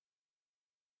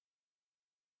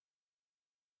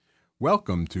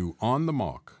Welcome to On the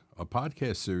Mark, a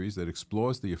podcast series that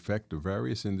explores the effect of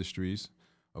various industries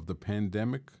of the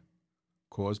pandemic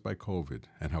caused by COVID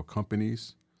and how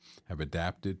companies have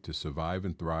adapted to survive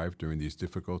and thrive during these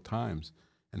difficult times,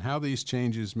 and how these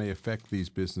changes may affect these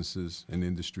businesses and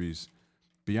industries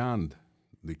beyond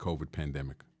the COVID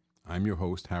pandemic. I'm your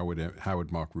host,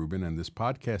 Howard Mark Rubin, and this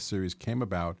podcast series came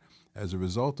about as a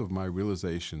result of my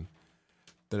realization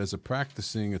that as a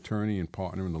practicing attorney and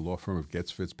partner in the law firm of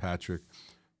Getz Fitzpatrick,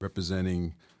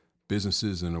 representing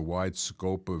businesses in a wide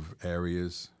scope of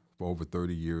areas for over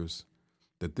 30 years,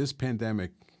 that this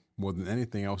pandemic, more than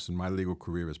anything else in my legal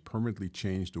career, has permanently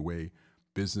changed the way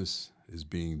business is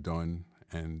being done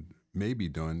and may be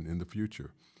done in the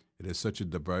future. It has such a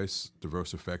diverse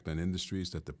effect on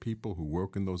industries that the people who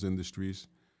work in those industries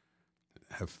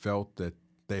have felt that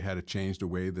they had to change the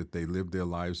way that they live their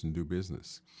lives and do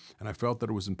business. And I felt that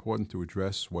it was important to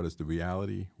address what is the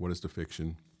reality, what is the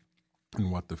fiction,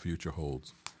 and what the future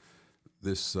holds.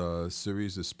 This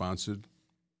series is sponsored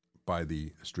by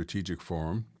the Strategic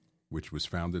Forum, which was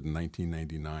founded in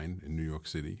 1999 in New York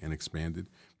City and expanded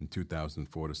in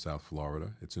 2004 to South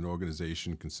Florida. It's an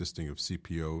organization consisting of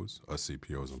CEOs,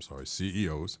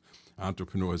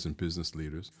 entrepreneurs, and business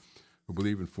leaders who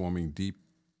believe in forming deep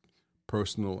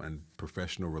personal and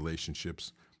professional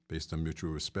relationships based on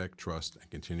mutual respect, trust, and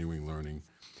continuing learning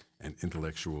and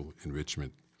intellectual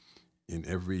enrichment. In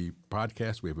every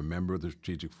podcast, we have a member of the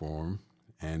Strategic Forum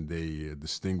and a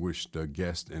distinguished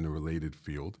guest in a related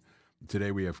field.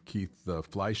 Today, we have Keith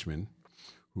Fleischman,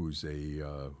 who's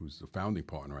the founding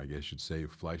partner, I guess you should say,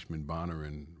 of Fleischman, Bonner,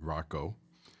 and Rocco,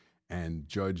 and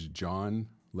Judge John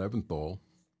Leventhal,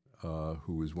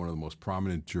 who is one of the most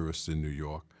prominent jurists in New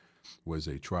York, was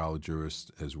a trial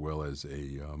jurist as well as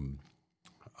a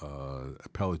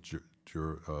appellate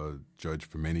judge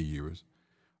for many years,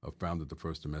 founded the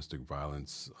first domestic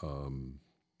violence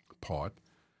part.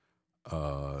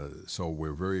 So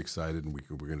we're very excited, and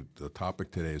the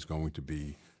topic today is going to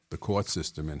be the court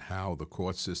system and how the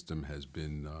court system has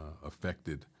been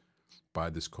affected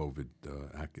by this COVID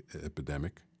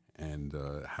epidemic, and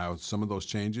how some of those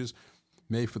changes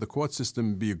may for the court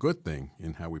system be a good thing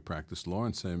in how we practice law,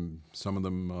 and some of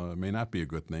them may not be a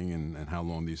good thing, and how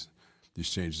long these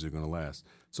changes are going to last.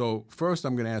 So first,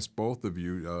 I'm going to ask both of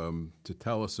you to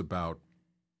tell us about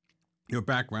your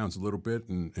backgrounds a little bit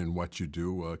and what you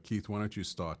do. Keith, why don't you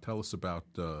start? Tell us about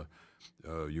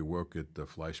your work at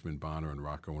Fleischman, Bonner, and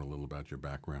Rocco, and a little about your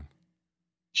background.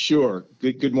 Sure.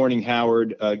 Good morning,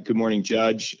 Howard. Good morning,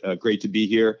 Judge. Great to be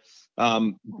here.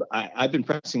 I've been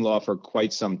practicing law for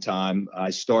quite some time. I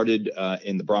started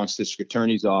in the Bronx District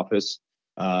Attorney's Office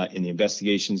in the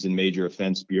Investigations and Major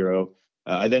Offense Bureau.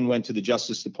 I then went to the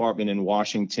Justice Department in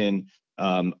Washington.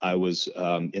 I was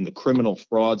in the criminal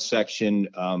fraud section,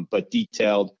 but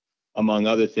detailed, among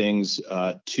other things,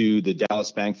 to the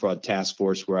Dallas Bank Fraud Task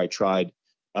Force, where I tried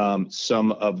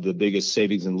some of the biggest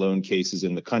savings and loan cases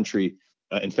in the country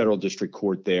in federal district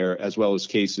court there, as well as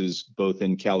cases both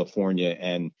in California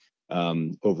and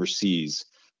overseas.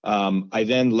 I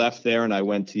then left there and I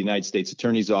went to the United States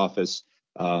Attorney's Office,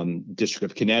 District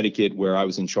of Connecticut, where I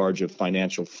was in charge of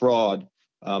financial fraud,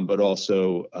 but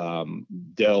also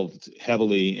delved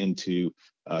heavily into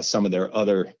some of their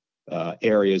other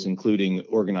areas, including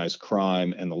organized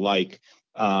crime and the like.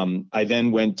 I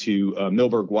then went to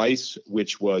Milberg Weiss,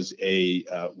 which was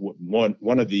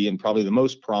one of the and probably the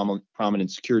most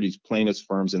prominent securities plaintiffs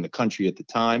firms in the country at the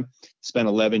time. Spent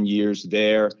 11 years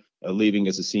there, leaving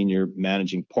as a senior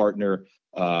managing partner.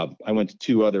 I went to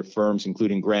two other firms,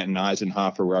 including Grant and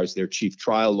Eisenhofer, where I was their chief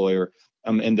trial lawyer.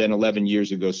 And then 11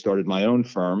 years ago, started my own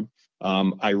firm.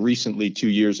 I recently, 2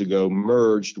 years ago,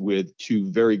 merged with two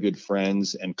very good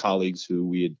friends and colleagues who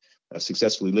we had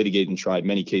successfully litigated and tried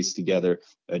many cases together,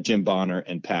 Jim Bonner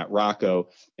and Pat Rocco.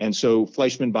 And so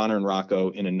Fleischman, Bonner, and Rocco,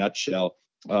 in a nutshell,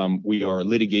 we are a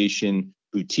litigation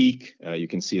boutique. You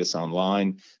can see us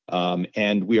online.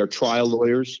 And we are trial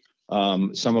lawyers.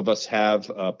 Some of us have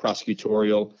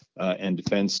prosecutorial and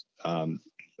defense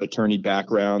attorney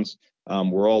backgrounds.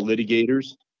 We're all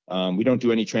litigators. We don't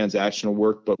do any transactional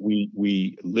work, but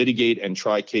we litigate and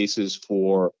try cases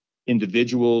for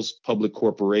individuals, public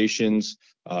corporations,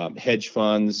 hedge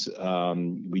funds.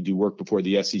 We do work before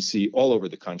the SEC all over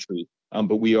the country,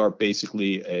 but we are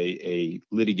basically a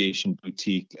litigation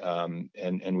boutique,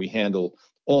 and we handle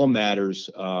all matters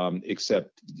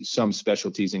except some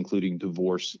specialties, including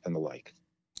divorce and the like.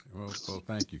 Well,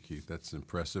 thank you, Keith. That's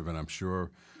impressive, and I'm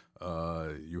sure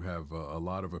you have a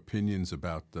lot of opinions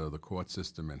about the court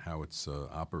system and how it's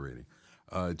operating.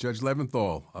 Judge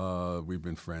Leventhal, we've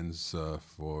been friends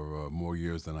for more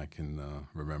years than I can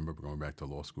remember, going back to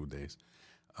law school days.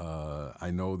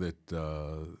 I know that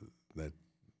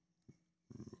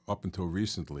up until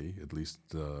recently, at least,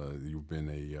 you've been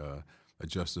a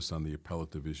justice on the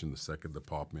appellate division, the second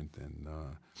department, and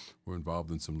were involved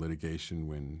in some litigation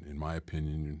when, in my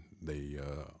opinion, they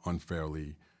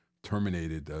unfairly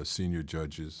terminated senior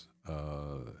judges.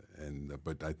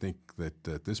 But I think that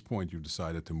at this point you've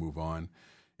decided to move on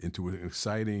into an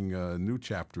exciting new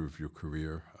chapter of your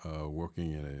career,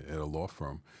 working at a law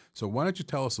firm. So why don't you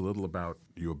tell us a little about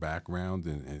your background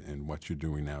and what you're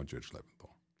doing now, Judge Leventhal?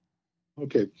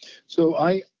 Okay, so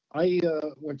I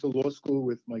went to law school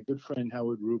with my good friend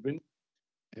Howard Rubin,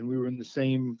 and we were in the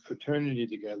same fraternity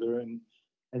together. And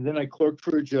then I clerked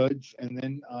for a judge, and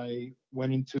then I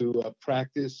went into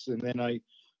practice, and then I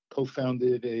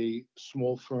co-founded a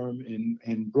small firm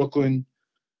in Brooklyn.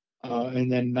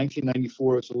 And then in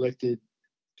 1994, I was elected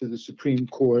to the Supreme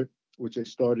Court, which I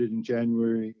started in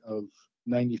January of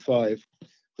 95.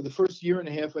 For the first year and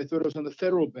a half, I thought I was on the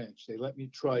federal bench. They let me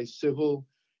try civil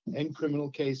and criminal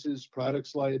cases,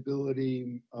 products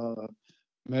liability,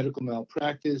 medical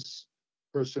malpractice,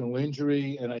 personal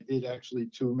injury, and I did actually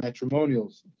 2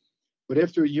 matrimonials. But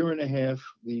after a year and a half,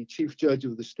 the chief judge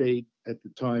of the state at the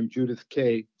time, Judith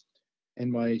Kaye,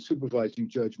 and my supervising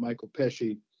judge, Michael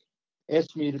Pesci,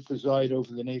 asked me to preside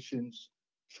over the nation's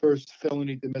first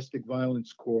felony domestic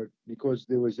violence court because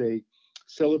there was a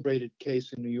celebrated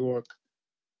case in New York,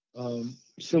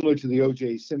 similar to the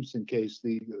O.J. Simpson case,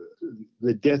 the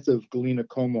death of Galina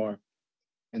Komar,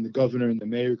 and the governor and the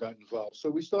mayor got involved. So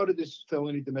we started this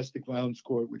felony domestic violence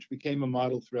court, which became a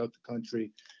model throughout the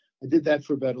country. I did that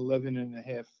for about 11 and a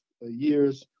half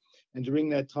years. And during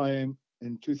that time,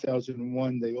 in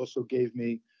 2001, they also gave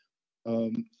me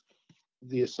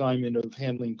the assignment of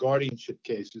handling guardianship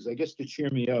cases. I guess to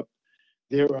cheer me up,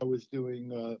 there I was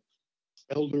doing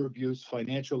elder abuse,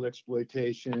 financial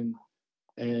exploitation,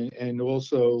 and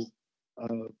also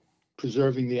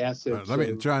preserving the assets. Let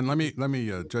me,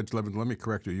 Judge Levin, let me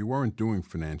correct you. You weren't doing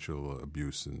financial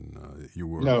abuse, and you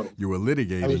were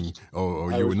litigating,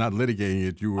 or you were not litigating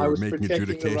it. You were making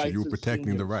adjudication. You were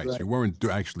protecting the rights. Right. You weren't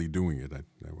actually doing it.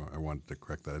 I wanted to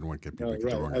correct that. I didn't want to get people to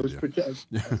get the wrong idea.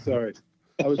 Sorry.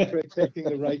 I was protecting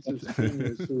the rights of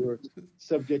seniors who were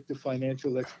subject to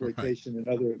financial exploitation and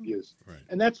other abuse. Right.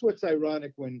 And that's what's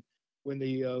ironic when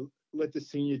they let the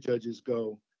senior judges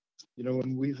go. You know,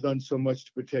 and we've done so much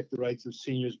to protect the rights of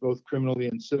seniors, both criminally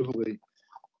and civilly.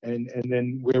 And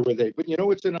then where were they? But you know,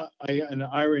 it's an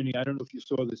irony. I don't know if you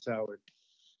saw this, Howard.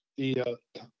 The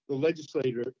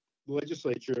legislature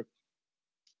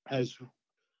has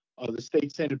the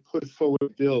state Senate put forward a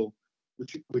bill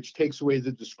which takes away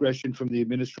the discretion from the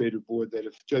administrative board that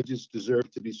if judges deserve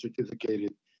to be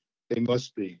certificated, they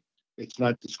must be. It's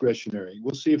not discretionary.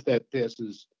 We'll see if that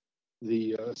passes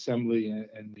the Assembly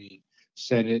and the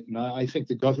Senate. And I think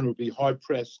the governor would be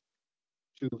hard-pressed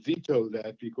to veto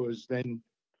that, because then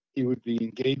he would be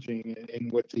engaging in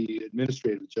what the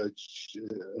administrative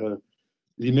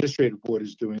board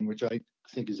is doing, which I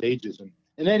think is ageism.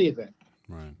 In any event.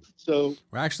 Right. So,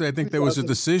 well, actually, I think there was a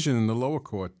decision in the lower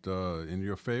court in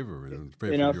your favor.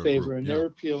 In our favor, and they're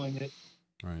appealing it.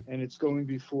 Right. And it's going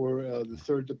before the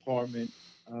third department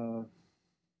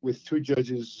with 2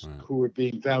 judges who are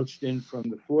being vouched in from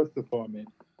the fourth department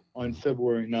on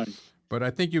February 9th. But I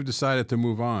think you've decided to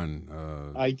move on.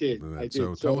 I did.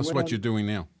 So tell us what you're doing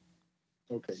now.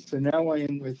 Okay. So now I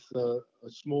am with a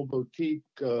small boutique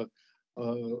of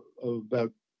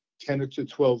about 10 to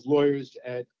 12 lawyers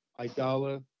at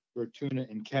Idala, Fortuna,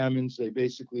 and Kamins. They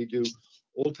basically do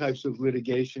all types of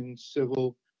litigation,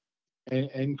 civil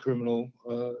and criminal.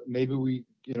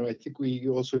 I think we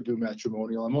also do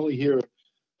matrimonial. I'm only here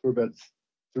for about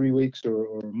 3 weeks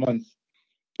or a month,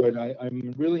 but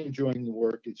I'm really enjoying the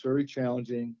work. It's very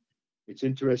challenging. It's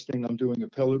interesting. I'm doing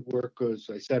appellate work because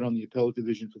I sat on the appellate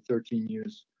division for 13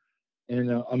 years,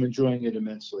 and I'm enjoying it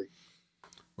immensely.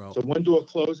 Well, so one door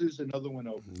closes, another one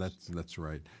opens. That's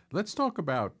right. Let's talk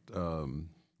about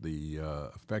the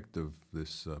effect of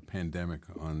this pandemic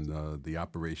on the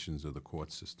operations of the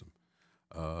court system.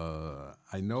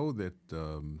 I know that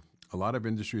a lot of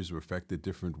industries were affected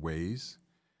different ways.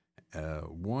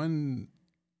 One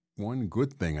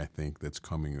good thing I think that's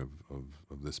coming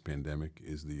of this pandemic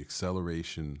is the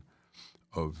acceleration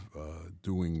of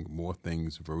doing more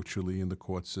things virtually in the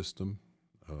court system.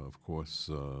 Of course,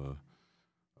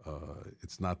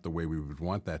 it's not the way we would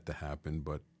want that to happen,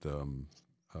 but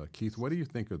Keith, what do you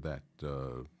think of that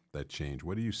change?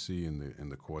 What do you see in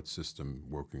the court system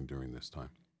working during this time?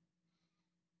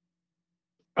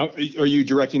 Are you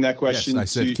directing that question? Yes, I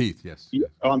said Keith. Yes.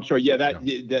 Oh, I'm sorry. Yeah,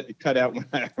 that cut out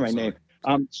my name.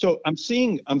 So I'm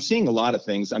seeing a lot of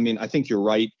things. I mean, I think you're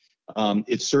right.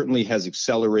 It certainly has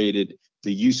accelerated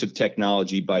the use of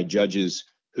technology by judges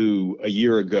who a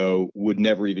year ago would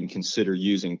never even consider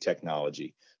using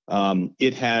technology.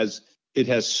 It has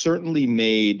certainly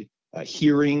made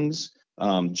hearings,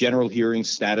 general hearings,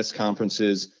 status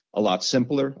conferences, a lot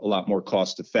simpler, a lot more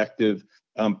cost effective,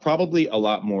 probably a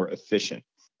lot more efficient.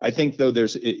 I think, though,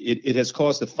 it has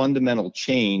caused a fundamental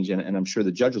change, and I'm sure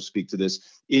the judge will speak to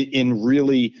this, in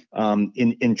really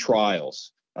in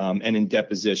trials and in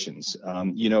depositions.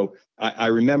 I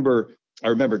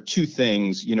remember two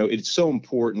things. It's so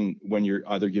important when you're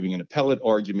either giving an appellate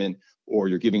argument or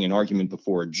you're giving an argument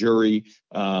before a jury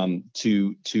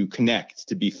to connect,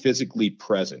 to be physically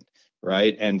present,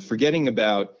 right? And forgetting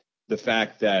about the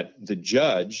fact that the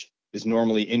judge is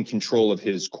normally in control of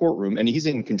his courtroom and he's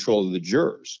in control of the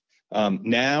jurors.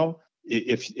 Now,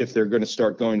 if they're going to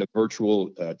start going to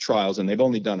virtual trials, and they've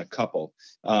only done a couple,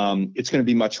 it's going to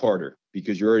be much harder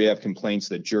because you already have complaints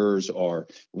that jurors are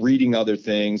reading other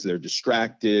things, they're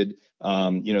distracted,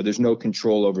 there's no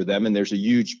control over them, and there's a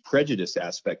huge prejudice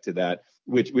aspect to that,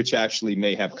 which actually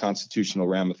may have constitutional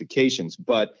ramifications.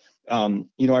 But, I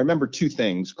remember two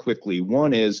things quickly.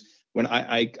 One is when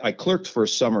I clerked for a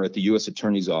summer at the U.S.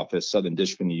 Attorney's Office, Southern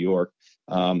District of New York,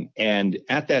 and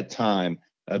at that time,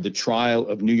 the trial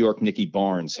of New York Nicky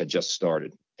Barnes had just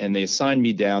started, and they assigned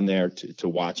me down there to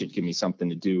watch it, give me something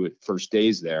to do at first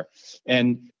days there.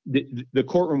 And the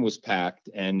courtroom was packed,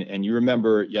 and you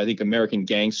remember, I think American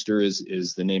Gangster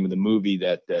is the name of the movie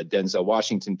that Denzel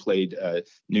Washington played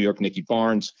New York Nicky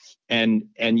Barnes, and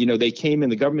they came in,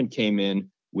 the government came in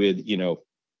with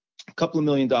a couple of $1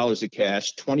 million of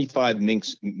cash, 25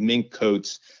 mink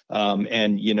coats, and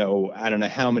I don't know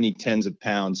how many tens of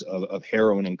pounds of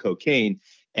heroin and cocaine.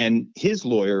 And his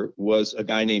lawyer was a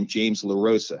guy named James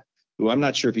LaRosa, who I'm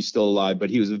not sure if he's still alive, but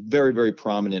he was a very, very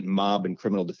prominent mob and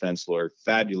criminal defense lawyer,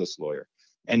 fabulous lawyer.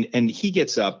 And he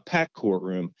gets up, packed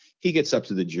courtroom, he gets up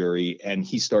to the jury and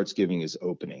he starts giving his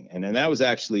opening. And that was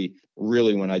actually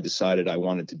really when I decided I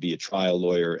wanted to be a trial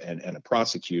lawyer and a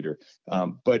prosecutor.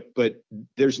 But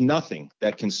there's nothing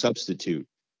that can substitute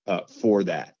for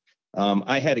that.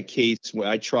 I had a case where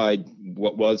I tried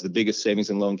what was the biggest savings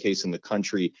and loan case in the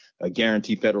country, a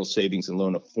guaranteed federal savings and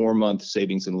loan, a 4-month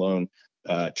savings and loan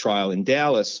trial in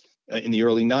Dallas in the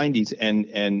early 90s,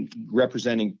 and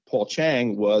representing Paul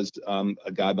Chang was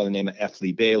a guy by the name of F.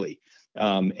 Lee Bailey,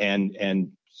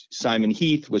 and Simon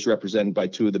Heath was represented by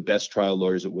two of the best trial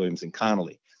lawyers at Williams and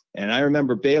Connolly. And I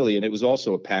remember Bailey, and it was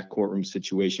also a packed courtroom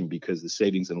situation because the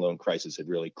savings and loan crisis had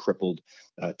really crippled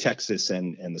Texas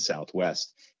and the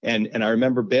Southwest. And I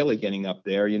remember Bailey getting up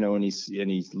there, and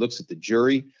he looks at the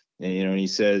jury, and he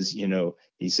says,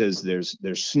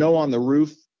 there's snow on the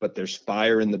roof, but there's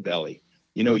fire in the belly.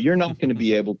 You're not going to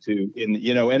be able to, and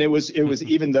it was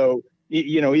even though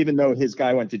his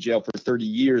guy went to jail for 30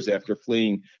 years after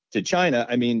fleeing to China.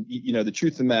 I mean, the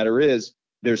truth of the matter is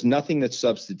there's nothing that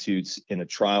substitutes in a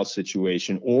trial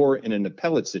situation or in an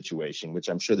appellate situation, which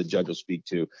I'm sure the judge will speak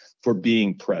to, for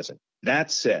being present.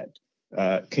 That said,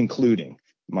 concluding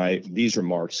these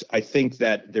remarks, I think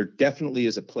that there definitely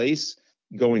is a place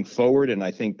going forward. And I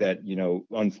think that,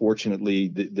 unfortunately,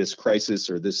 this crisis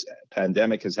or this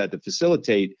pandemic has had to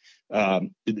facilitate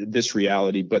this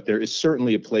reality. But there is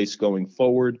certainly a place going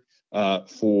forward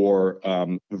for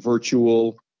the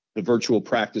virtual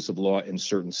practice of law in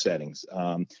certain settings.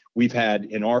 We've had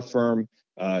in our firm,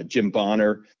 Jim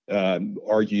Bonner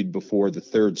argued before the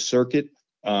Third Circuit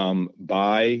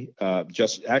by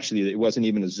it wasn't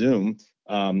even a Zoom.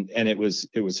 And it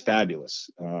was fabulous.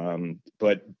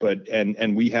 But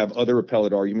we have other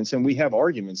appellate arguments, and we have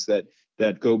arguments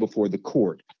that go before the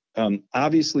court.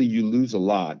 Obviously, you lose a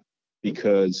lot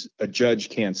because a judge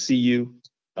can't see you.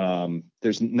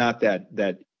 There's not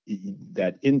that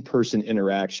in-person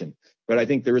interaction. But I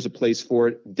think there is a place for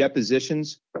it.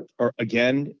 Depositions are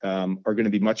going to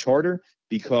be much harder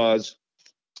because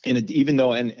even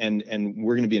though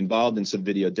we're going to be involved in some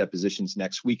video depositions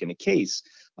next week in a case.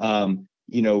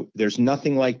 There's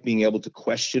nothing like being able to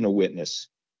question a witness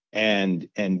and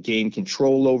gain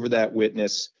control over that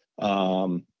witness,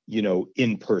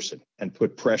 in person and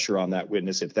put pressure on that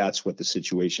witness if that's what the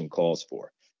situation calls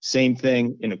for. Same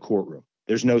thing in a courtroom.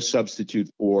 There's no substitute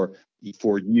for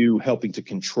you helping to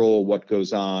control what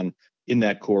goes on in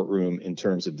that courtroom in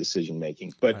terms of decision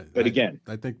making. But again,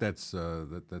 I think that's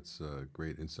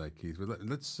great insight, Keith. But let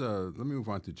me move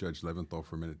on to Judge Leventhal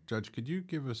for a minute. Judge, could you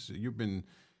give us? You've been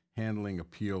handling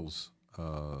appeals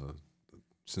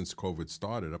since COVID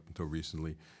started up until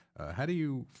recently. How do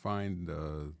you find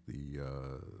the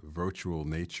virtual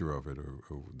nature of it,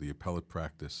 or the appellate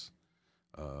practice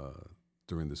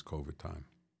during this COVID time?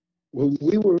 Well,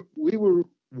 we were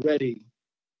ready,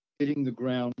 hitting the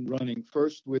ground running,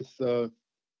 first with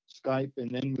Skype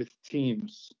and then with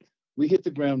Teams. We hit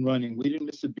the ground running. We didn't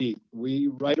miss a beat. We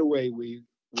right away we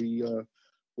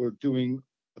were doing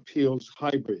appeals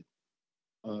hybrid.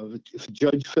 If a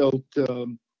judge felt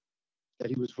that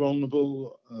he was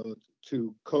vulnerable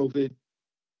to COVID,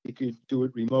 he could do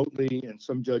it remotely, and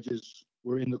some judges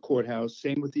were in the courthouse.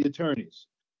 Same with the attorneys.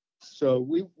 So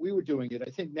we were doing it.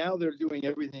 I think now they're doing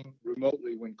everything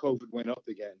remotely when COVID went up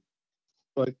again.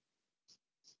 But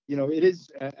it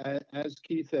is, as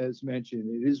Keith has mentioned,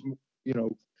 it is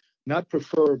not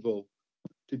preferable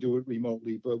to do it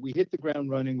remotely. But we hit the ground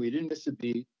running. We didn't miss a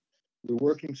beat. We're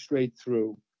working straight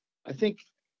through. I think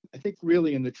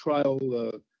really in the trial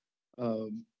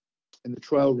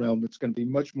realm, it's going to be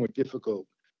much more difficult.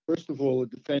 First of all, a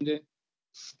defendant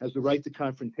has the right to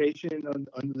confrontation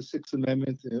under the Sixth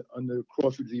Amendment, under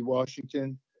Crawford v.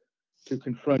 Washington, to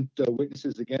confront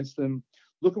witnesses against them.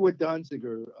 Look at what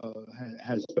Donziger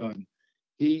has done.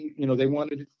 They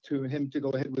wanted him to go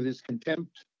ahead with his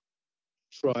contempt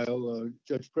trial,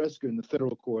 Judge Preska in the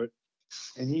federal court,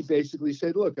 and he basically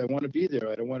said, "Look, I want to be there.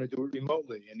 I don't want to do it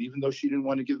remotely." And even though she didn't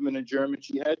want to give him an adjournment,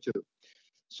 she had to.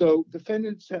 So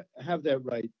defendants have that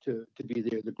right to be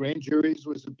there. The grand juries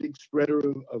was a big spreader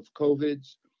of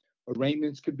COVIDs.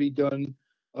 Arraignments could be done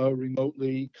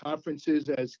remotely. Conferences,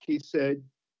 as Keith said,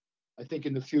 I think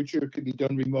in the future it could be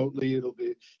done remotely.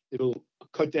 It'll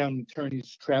cut down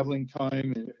attorneys' traveling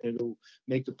time, and it'll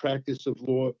make the practice of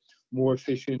law more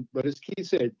efficient. But as Keith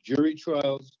said, jury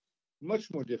trials,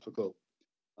 much more difficult.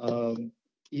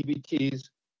 EBTs,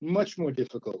 much more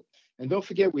difficult. And don't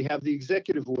forget, we have the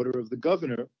executive order of the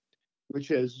governor, which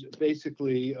has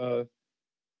basically,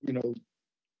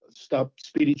 stopped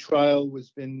speedy trial,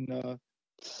 been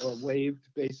waived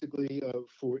basically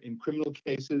in criminal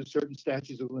cases. Certain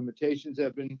statutes of limitations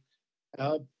have been.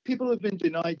 People have been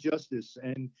denied justice.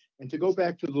 And to go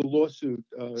back to the lawsuit,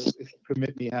 if you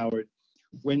permit me, Howard,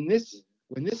 when this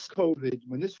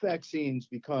vaccines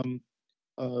become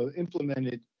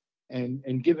implemented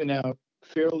and given out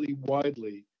fairly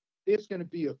widely, there's going to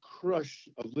be a crush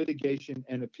of litigation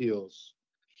and appeals.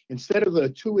 Instead of a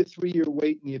 2 or 3 year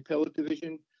wait in the appellate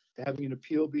division to having an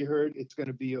appeal be heard, it's going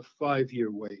to be a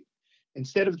 5-year wait.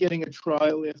 Instead of getting a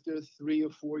trial after 3 or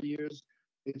 4 years,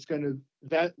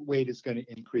 that wait is going to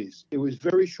increase. It was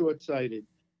very short-sighted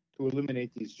to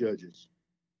eliminate these judges.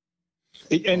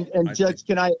 And Judge,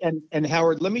 and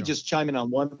Howard, let me just chime in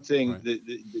on one thing that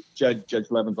Judge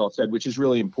Leventhal said, which is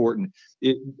really important.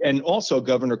 And also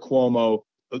Governor Cuomo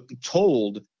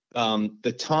told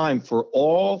the time for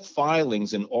all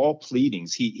filings and all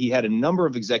pleadings. He had a number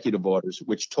of executive orders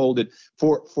which told it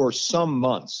for some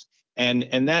months.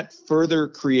 And that further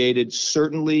created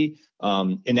certainly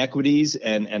inequities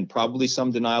and probably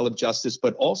some denial of justice,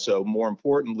 but also more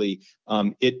importantly,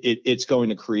 it's going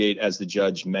to create, as the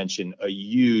judge mentioned, a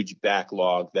huge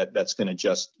backlog that's going to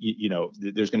just,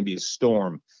 there's going to be a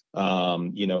storm,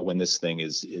 when this thing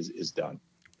is done.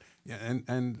 Yeah,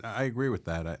 and I agree with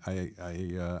that.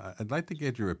 I'd like to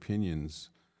get your opinions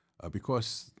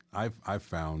because I've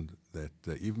found that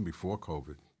even before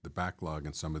COVID, the backlog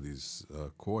in some of these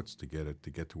courts to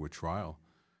get to a trial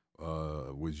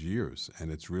was years,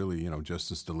 and it's really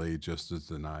justice delayed, justice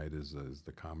denied is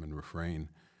the common refrain.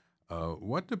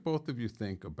 What do both of you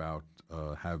think about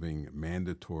having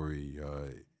mandatory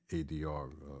ADR,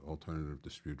 alternative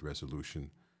dispute resolution,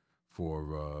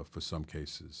 for some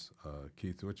cases?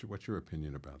 Keith, what's your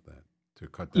opinion about that to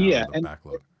cut down on the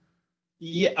backlog?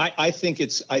 Yeah, I think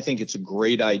it's a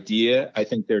great idea. I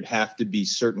think there'd have to be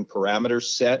certain parameters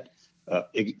set.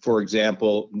 For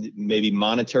example, maybe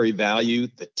monetary value,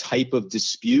 the type of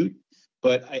dispute.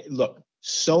 But look,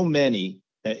 so many,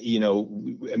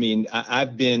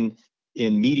 I've been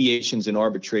in mediations and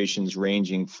arbitrations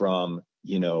ranging from,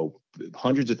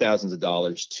 hundreds of thousands of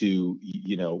dollars to,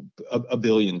 $1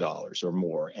 billion or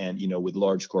more, and, with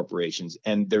large corporations.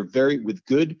 And they're with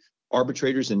good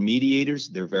arbitrators and mediators,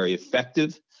 they're very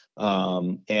effective,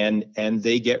 and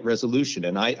they get resolution.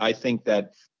 And I think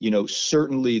that,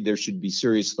 certainly there should be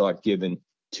serious thought given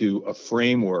to a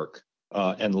framework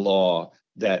and law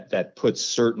that puts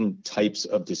certain types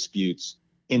of disputes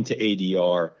into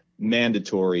ADR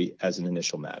mandatory as an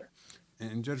initial matter.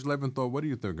 And Judge Leventhal, what do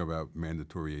you think about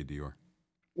mandatory ADR?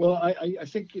 Well, I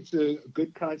think it's a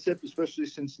good concept, especially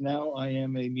since now I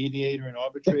am a mediator and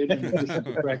arbitrator in addition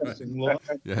to practicing law.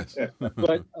 Yes.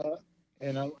 But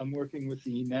and I'm working with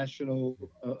the National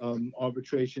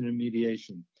Arbitration and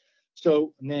Mediation.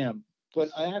 So, NAM. But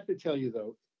I have to tell you,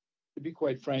 though, to be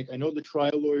quite frank, I know the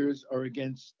trial lawyers are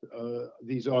against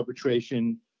these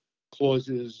arbitration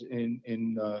clauses in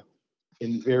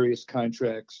in various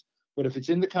contracts. But if it's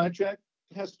in the contract,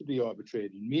 it has to be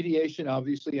arbitrated. Mediation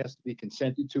obviously has to be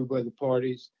consented to by the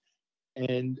parties.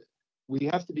 And we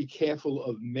have to be careful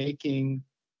of making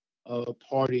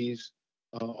parties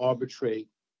arbitrate,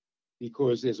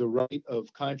 because there's a right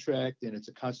of contract and it's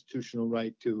a constitutional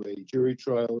right to a jury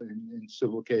trial in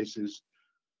civil cases.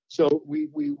 So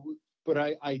but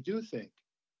I do think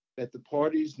that the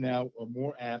parties now are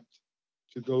more apt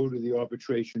to go to the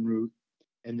arbitration route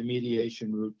and the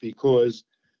mediation route, because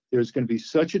there's going to be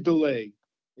such a delay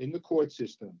in the court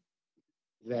system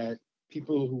that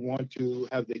people who want to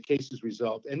have their cases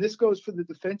resolved, and this goes for the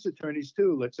defense attorneys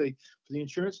too, let's say for the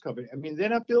insurance company. I mean, they're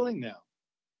not billing now.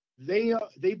 They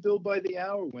bill by the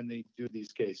hour when they do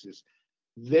these cases.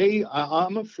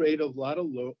 I'm afraid a lot of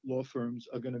law firms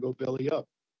are going to go belly up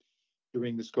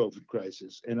during this COVID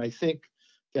crisis. And I think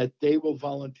that they will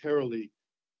voluntarily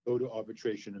go to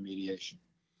arbitration or mediation.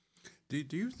 Do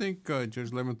you think,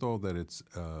 Judge Leventhal, that it's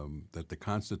that the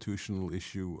constitutional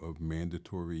issue of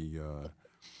mandatory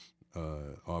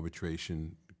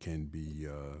arbitration can be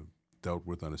dealt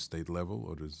with on a state level,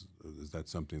 or is that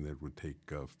something that would take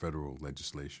federal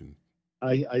legislation?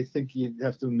 I think you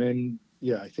have to amend.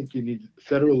 Yeah, I think you need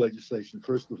federal legislation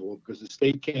first of all, because the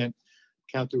state can't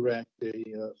counteract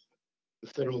the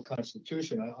federal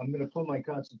constitution. I'm going to pull my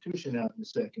constitution out in a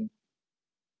second,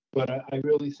 but I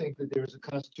really think that there is a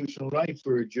constitutional right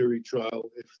for a jury trial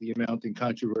if the amount in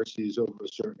controversy is over a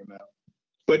certain amount.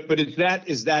 But is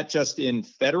that just in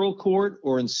federal court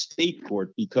or in state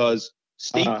court? Because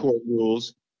state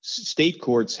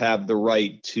courts have the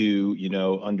right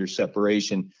to, under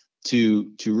separation,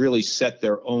 to really set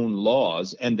their own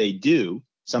laws, and they do.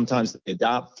 Sometimes they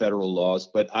adopt federal laws,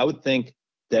 but I would think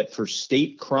that for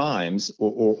state crimes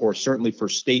or certainly for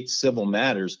state civil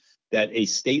matters, that a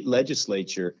state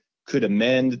legislature could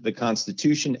amend the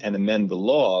Constitution and amend the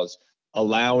laws,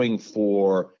 allowing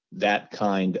for that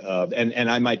kind of,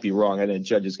 and I might be wrong. I know the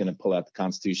judge is going to pull out the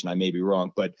Constitution. I may be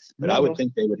wrong, but I would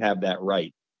think they would have that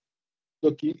right.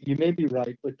 Look, you may be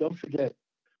right, but don't forget,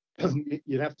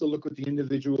 you'd have to look at the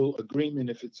individual agreement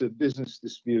if it's a business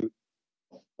dispute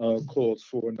calls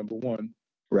for, number one.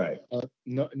 Right.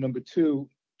 Number two,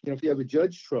 if you have a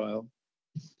judge trial,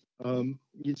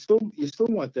 you still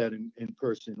want that in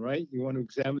person, right? You want to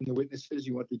examine the witnesses.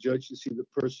 You want the judge to see the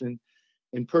person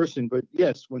in person. But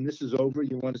yes, when this is over,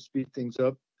 you want to speed things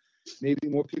up. Maybe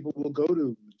more people will go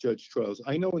to judge trials.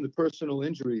 I know in the personal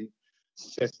injury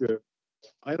sector,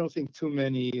 I don't think too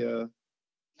many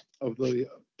of the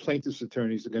plaintiffs'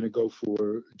 attorneys are going to go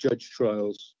for judge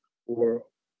trials or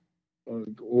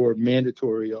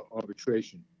mandatory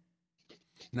arbitration.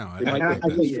 No, I think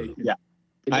that's true. Yeah,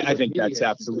 I think that's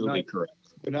absolutely correct.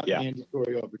 But not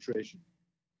mandatory arbitration.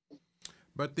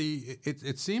 But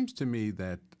it seems to me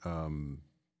that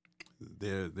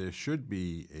there should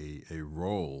be a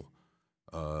role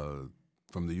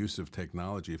from the use of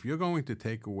technology. If you're going to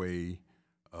take away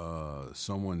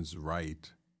someone's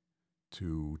right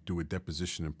to do a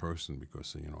deposition in person,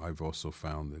 because I've also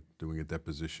found that doing a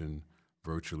deposition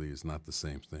virtually is not the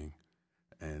same thing,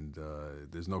 and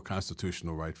there's no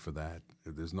constitutional right for that.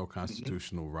 There's no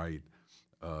constitutional right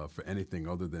for anything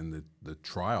other than the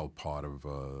trial part of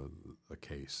a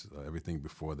case. Everything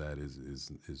before that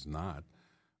is not.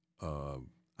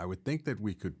 I would think that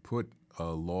we could put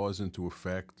laws into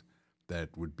effect that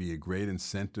would be a great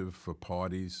incentive for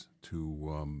parties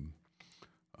to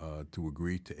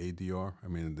agree to ADR. I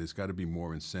mean, there's got to be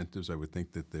more incentives. I would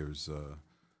think that there's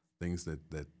things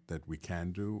that we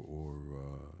can do, or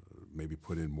maybe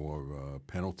put in more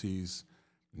penalties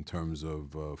in terms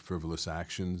of frivolous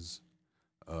actions,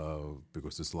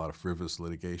 because there's a lot of frivolous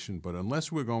litigation. But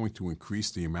unless we're going to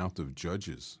increase the amount of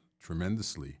judges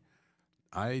tremendously,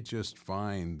 I just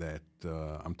find that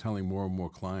I'm telling more and more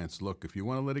clients, look, if you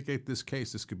want to litigate this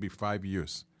case, this could be 5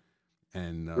 years.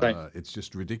 And right. It's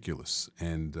just ridiculous.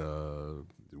 And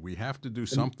we have to do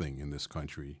something in this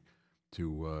country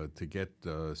to get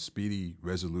speedy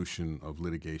resolution of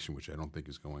litigation, which I don't think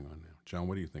is going on now. John,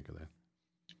 what do you think of that?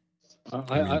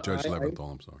 Judge Leventhal,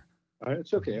 I'm sorry.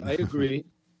 It's okay. I agree.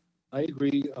 I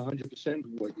agree 100%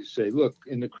 with what you say. Look,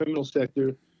 in the criminal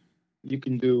sector, you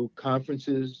can do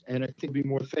conferences, and I think it'd be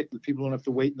more effective. People don't have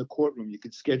to wait in the courtroom. You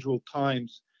could schedule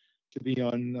times to be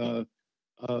on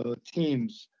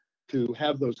Teams to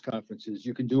have those conferences.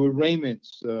 You can do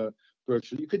arraignments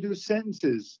virtually. You could do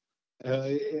sentences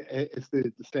if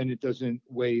the defendant doesn't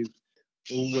waive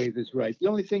his right. The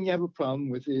only thing you have a problem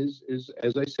with is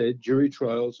as I said, jury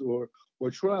trials or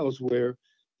trials where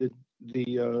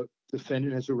the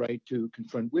defendant has a right to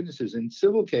confront witnesses. In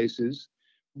civil cases,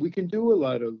 we can do a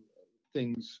lot of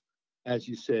things as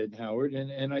you said, Howard.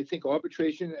 And I think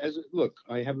arbitration, look,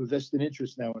 I have a vested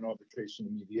interest now in arbitration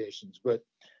and mediations, but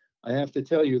I have to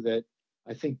tell you that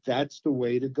I think that's the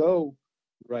way to go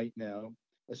right now,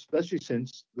 especially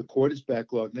since the court is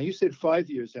backlogged. Now, you said 5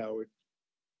 years, Howard.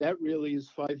 That really is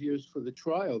 5 years for the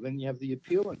trial. Then you have the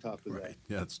appeal on top of that.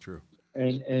 Yeah, that's true.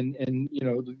 And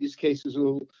these cases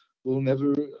will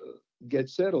never get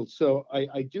settled. So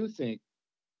I do think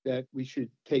that we should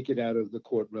take it out of the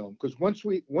court realm, because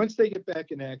once they get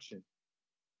back in action,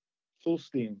 full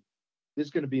steam,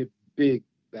 there's going to be a big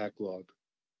backlog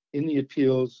in the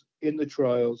appeals, in the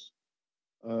trials.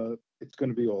 It's going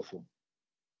to be awful.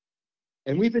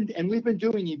 And we've been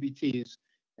doing EBTs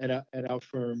at our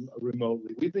firm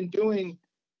remotely. We've been doing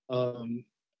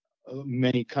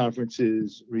many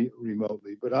conferences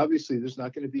remotely, but obviously there's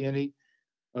not going to be any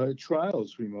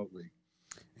trials remotely.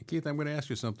 Keith, I'm going to ask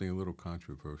you something a little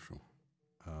controversial.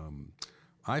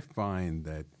 I find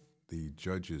that the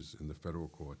judges in the federal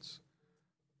courts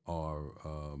are,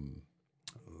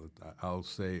 I'll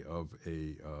say, of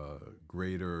a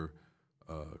greater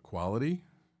quality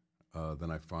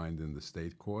than I find in the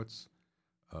state courts,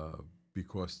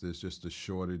 because there's just a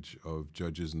shortage of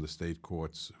judges in the state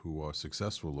courts who are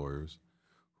successful lawyers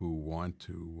who want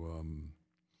to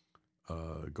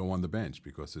go on the bench,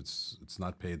 because it's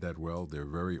not paid that well. They're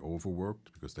very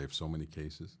overworked because they have so many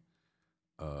cases,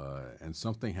 and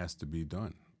something has to be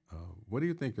done. What do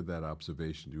you think of that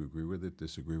observation? Do you agree with it,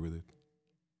 disagree with it?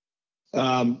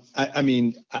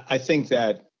 I think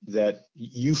that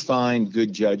you find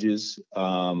good judges,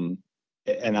 and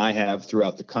I have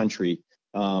throughout the country,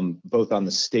 both on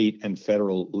the state and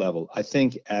federal level. I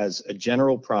think as a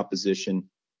general proposition,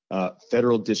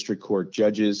 federal district court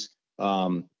judges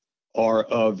are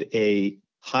of a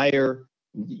higher,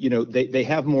 they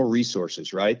have more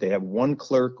resources, right? They have one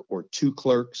clerk or two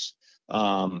clerks.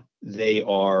 They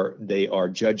are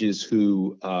judges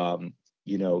who,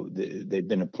 they've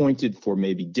been appointed for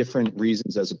maybe different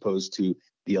reasons as opposed to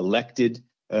the elected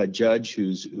judge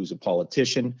who's a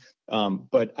politician.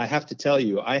 But I have to tell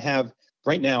you,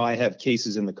 right now I have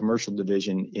cases in the commercial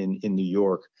division in New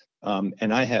York,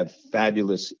 and I have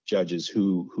fabulous judges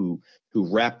who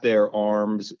wrap their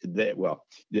arms,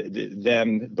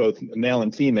 them, both male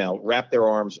and female, wrap their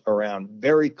arms around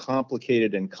very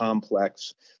complicated and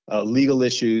complex legal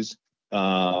issues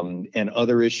and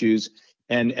other issues.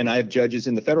 And I have judges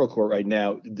in the federal court right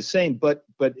now, the same, but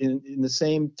in the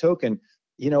same token,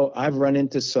 I've run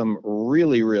into some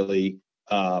really, really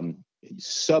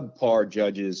subpar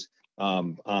judges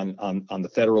on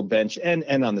the federal bench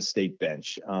and on the state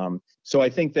bench. So I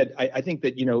think that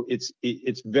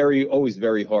it's always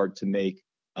very hard to make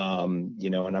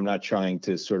and I'm not trying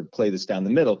to sort of play this down the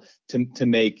middle to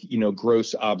make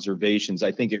gross observations.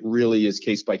 I think it really is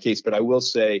case by case. But I will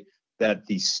say that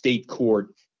the state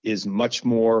court is much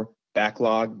more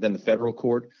backlogged than the federal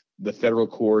court. The federal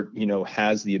court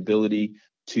has the ability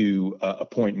to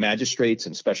appoint magistrates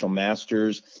and special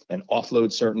masters and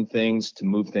offload certain things to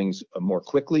move things more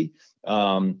quickly.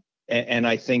 And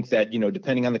I think that,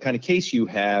 depending on the kind of case you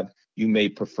have, you may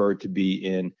prefer to be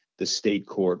in the state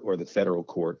court or the federal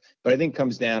court. But I think it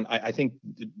comes down, I think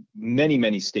many,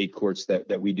 many state courts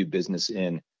that we do business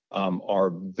in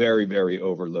are very, very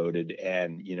overloaded.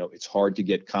 And, it's hard to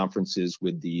get conferences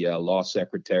with the law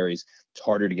secretaries. It's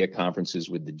harder to get conferences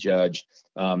with the judge.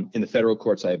 In the federal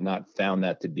courts, I have not found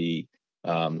that to be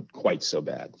quite so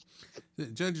bad.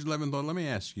 Judge Leventhal, let me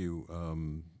ask you,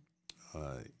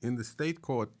 in the state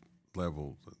court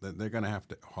level, they're going to have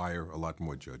to hire a lot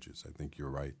more judges. I think you're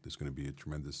right. There's going to be a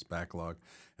tremendous backlog.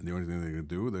 And the only thing they're going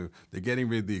to do, they're getting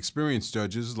rid of the experienced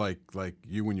judges like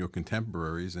you and your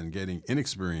contemporaries, and getting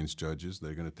inexperienced judges.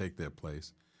 They're going to take their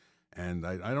place. And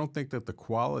I don't think that the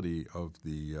quality of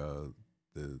the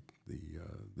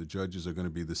judges are going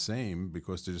to be the same,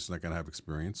 because they're just not going to have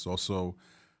experience. Also,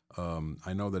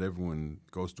 I know that everyone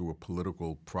goes through a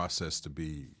political process to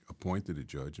be appointed a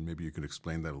judge, and maybe you can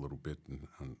explain that a little bit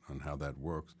on how that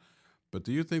works. But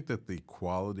do you think that the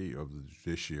quality of the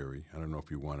judiciary, I don't know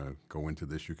if you want to go into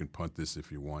this, you can punt this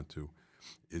if you want to,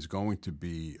 is going to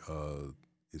be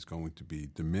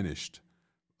diminished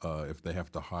if they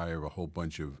have to hire a whole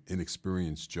bunch of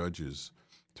inexperienced judges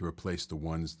to replace the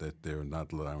ones that they're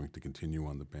not allowing to continue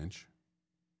on the bench?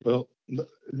 Well,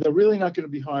 they're really not going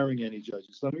to be hiring any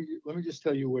judges. Let me just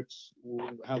tell you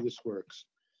how this works.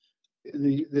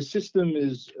 The system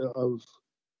is of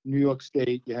New York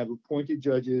State. You have appointed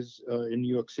judges in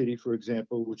New York City, for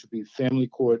example, which would be family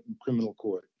court and criminal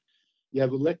court. You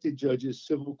have elected judges,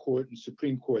 civil court and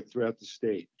Supreme Court throughout the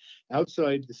state.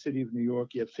 Outside the city of New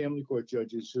York, you have family court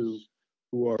judges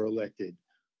who are elected.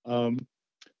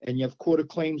 and you have Court of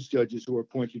Claims judges who are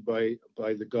appointed by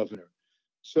the governor.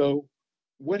 So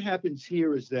what happens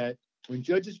here is that when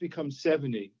judges become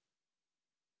 70,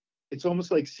 it's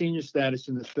almost like senior status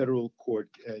in the federal court,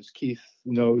 as Keith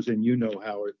knows and you know,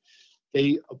 Howard.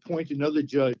 They appoint another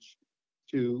judge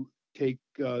to take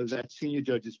that senior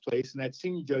judge's place, and that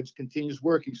senior judge continues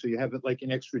working, so you have it like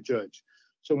an extra judge.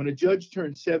 So when a judge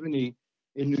turns 70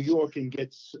 in New York and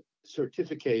gets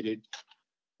certificated,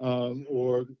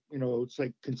 or it's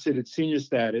like considered senior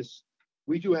status,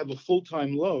 we do have a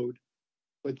full-time load,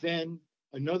 but then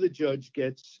another judge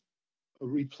gets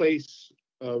replaces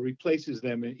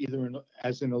them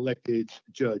as an elected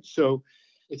judge. So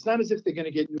it's not as if they're going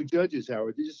to get new judges,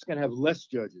 Howard. They're just going to have less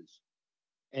judges.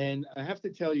 And I have to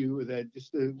tell you that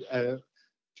just to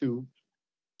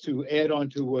add on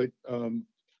to what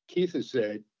Keith has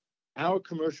said, our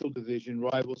commercial division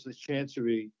rivals the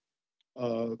Chancery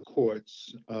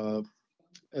courts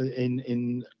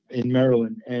in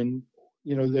Maryland, and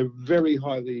they're very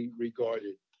highly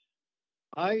regarded.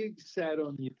 I sat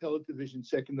on the Appellate Division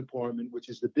Second Department, which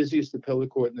is the busiest appellate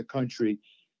court in the country.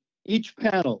 Each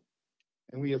panel,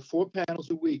 and we have 4 panels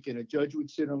a week, and a judge would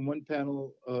sit on one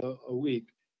panel a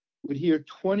week, would hear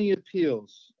 20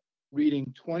 appeals,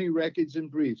 reading 20 records and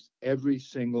briefs every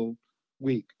single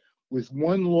week with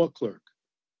one law clerk.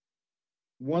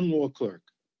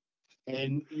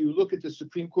 And you look at the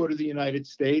Supreme Court of the United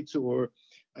States,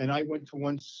 and I went to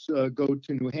once go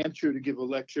to New Hampshire to give a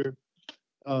lecture,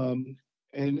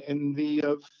 and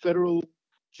the federal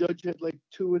judge had like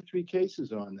 2 or 3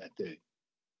 cases on that day.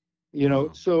 Wow.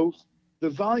 So the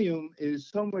volume is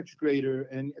so much greater.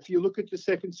 And if you look at the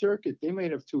Second Circuit, they may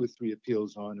have 2 or 3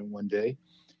 appeals on in one day.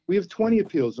 We have 20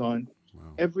 appeals on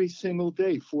every single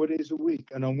day, 4 days a week.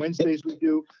 And on Wednesdays, we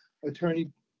do attorney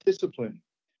discipline.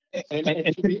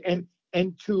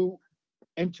 And to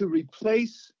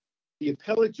replace the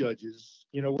appellate judges,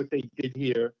 what they did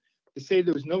here, to say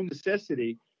there was no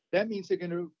necessity, that means they're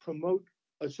going to promote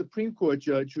a Supreme Court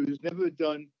judge who's never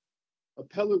done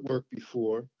appellate work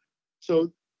before.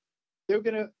 So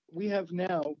we have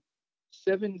now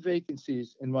 7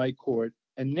 vacancies in my court,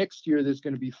 and next year there's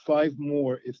going to be 5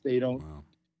 more if they don't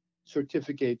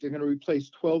certificate. They're going to replace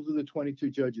 12 of the 22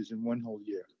 judges in one whole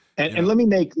year. And let me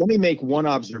make one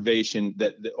observation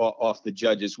that off the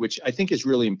judges, which I think is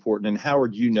really important. And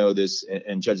Howard, you know this,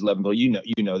 and Judge Leventhal,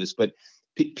 you know this, but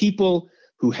people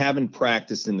who haven't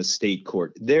practiced in the state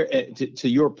court, there, to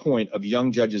your point of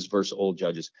young judges versus old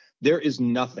judges, there is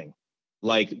nothing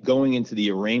like going into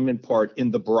the arraignment part in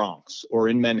the Bronx or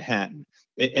in Manhattan,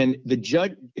 and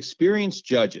the experienced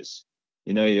judges,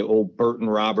 old Burton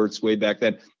Roberts way back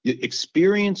then, the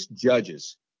experienced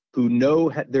judges who know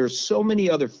there's so many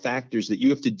other factors that you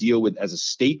have to deal with as a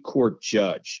state court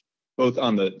judge, both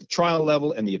on the trial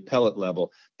level and the appellate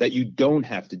level, that you don't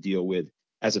have to deal with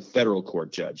as a federal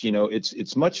court judge.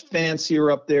 It's much fancier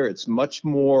up there. It's much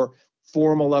more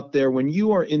formal up there. When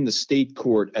you are in the state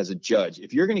court as a judge,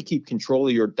 if you're going to keep control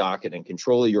of your docket and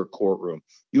control of your courtroom,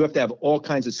 you have to have all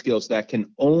kinds of skills that can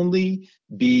only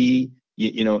be,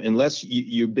 unless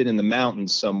you've been in the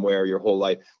mountains somewhere your whole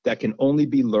life, that can only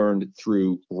be learned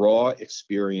through raw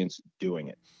experience doing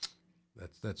it.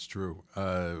 That's true.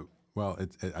 Well,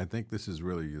 I think this is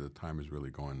really, the time is really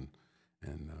gone,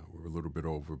 and we're a little bit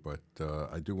over, but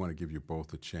I do want to give you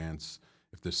both a chance.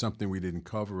 If there's something we didn't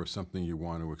cover or something you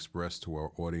want to express to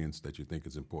our audience that you think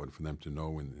is important for them to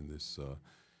know in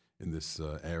this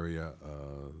area,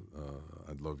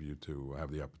 I'd love you to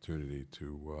have the opportunity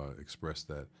to express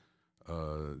that.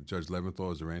 Judge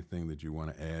Leventhal, is there anything that you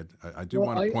want to add? I do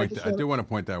want to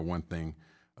point out one thing.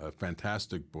 A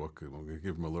fantastic book. I'm going to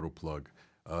give him a little plug.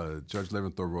 Judge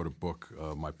Leventhal wrote a book,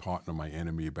 My Partner, My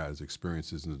Enemy, about his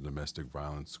experiences in the domestic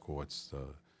violence courts.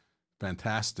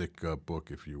 Fantastic book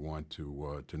if you want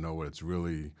to know what it's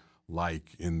really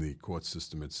like in the court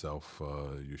system itself.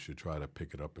 You should try to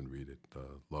pick it up and read it.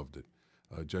 Loved it.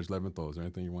 Judge Leventhal, is there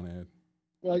anything you want to add?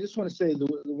 Well, I just want to say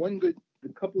a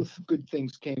couple of good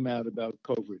things came out about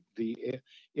COVID. The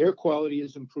air quality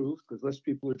has improved because less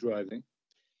people are driving,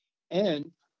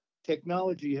 and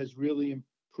technology has really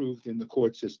improved in the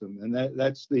court system, and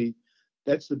that's the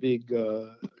big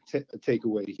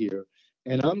takeaway here.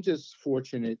 And I'm just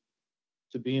fortunate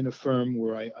to be in a firm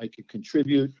where I could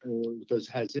contribute,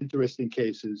 has interesting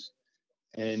cases,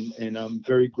 and I'm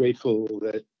very grateful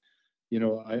that,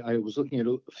 I was looking at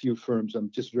a few firms. I'm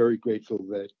just very grateful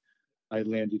that I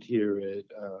landed here at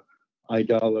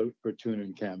Idala, Fortuna,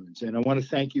 and Kamins. And I want to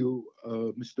thank you,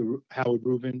 Mr. Howard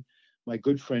Rubin, my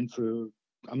good friend, for,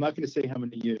 I'm not going to say how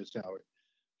many years, Howard,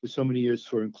 for so many years,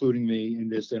 for including me in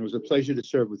this. And it was a pleasure to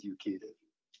serve with you, Keith.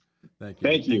 Thank you.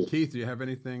 Thank you. And Keith, do you have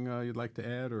anything you'd like to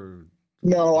add, or?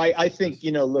 No, I think,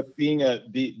 look, being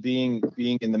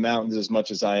in the mountains as much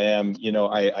as I am,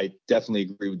 I definitely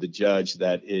agree with the judge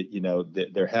that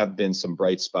there have been some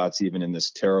bright spots even in this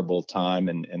terrible time.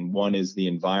 And one is the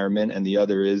environment, and the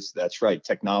other is, that's right,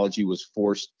 technology was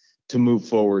forced to move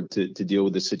forward to deal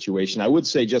with the situation. I would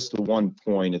say just to one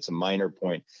point, it's a minor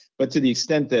point, but to the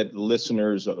extent that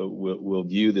listeners will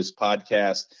view this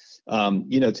podcast,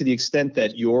 to the extent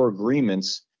that your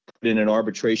agreements in an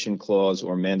arbitration clause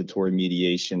or mandatory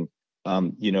mediation,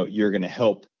 you're going to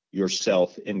help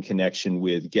yourself in connection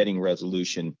with getting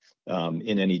resolution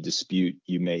in any dispute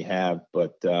you may have.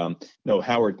 But no,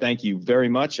 Howard, thank you very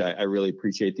much. I really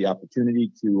appreciate the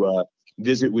opportunity to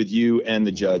visit with you and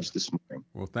the judge this morning.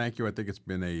 Well, thank you. I think it's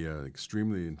been a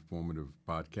extremely informative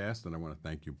podcast, and I want to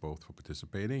thank you both for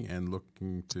participating, and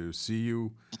looking to see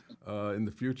you in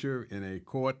the future in a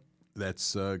court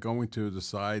that's going to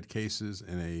decide cases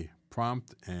in a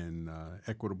prompt and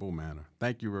equitable manner.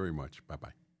 Thank you very much.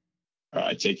 Bye-bye. All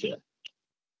right, take care.